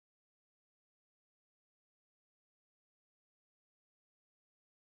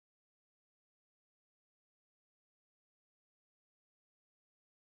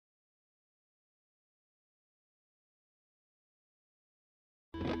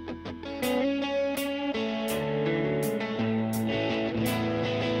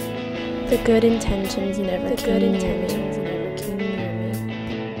The good intentions never came near me.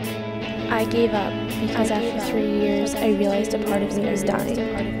 I gave up because after 3 years I realized a part of me was dying.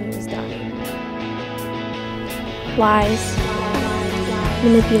 Lies,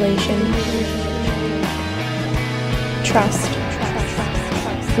 manipulation, trust,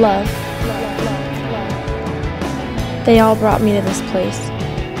 love. They all brought me to this place.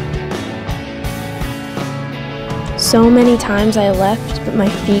 So many times I left, but my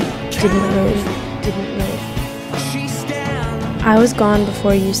feet didn't move. I was gone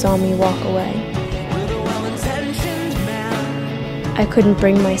before you saw me walk away. I couldn't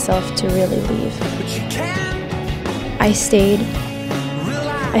bring myself to really leave. I stayed.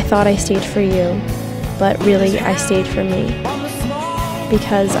 I thought I stayed for you, but really I stayed for me.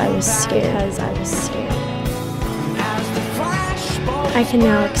 Because I was scared. I can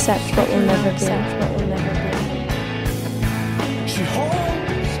now accept what will never be.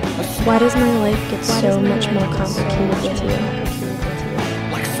 Why does my life get so much more complicated with you?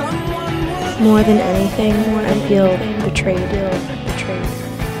 More than anything, I feel betrayed.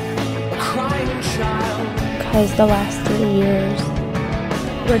 Because the last 3 years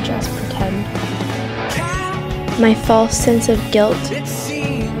were just pretend. My false sense of guilt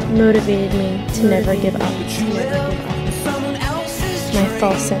motivated me to never give up. My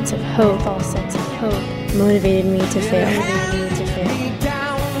false sense of hope motivated me to fail.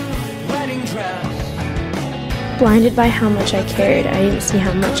 Blinded by how much I cared, I didn't see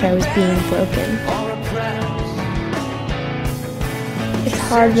how much I was being broken. It's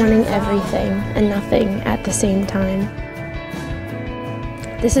hard wanting everything and nothing at the same time.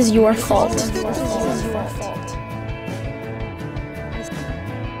 This is your fault.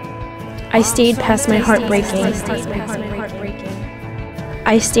 I stayed past my heart breaking.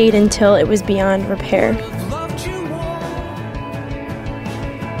 I stayed until it was beyond repair.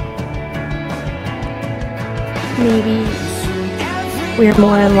 Maybe we're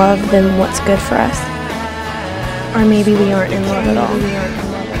more in love than what's good for us. Or maybe we aren't in love at all.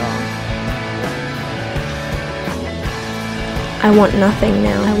 I want nothing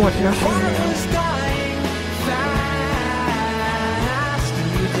now.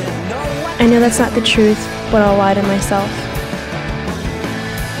 I know that's not the truth, but I'll lie to myself.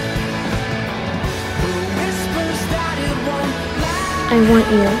 I want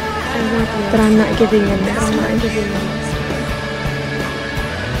you, but I'm not giving in this time.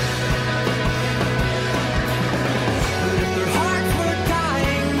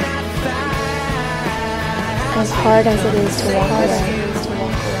 As hard as it is to walk away,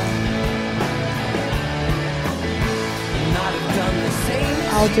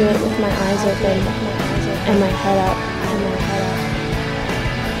 I'll do it with my eyes open and my head up,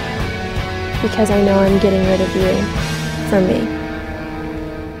 because I know I'm getting rid of you for me.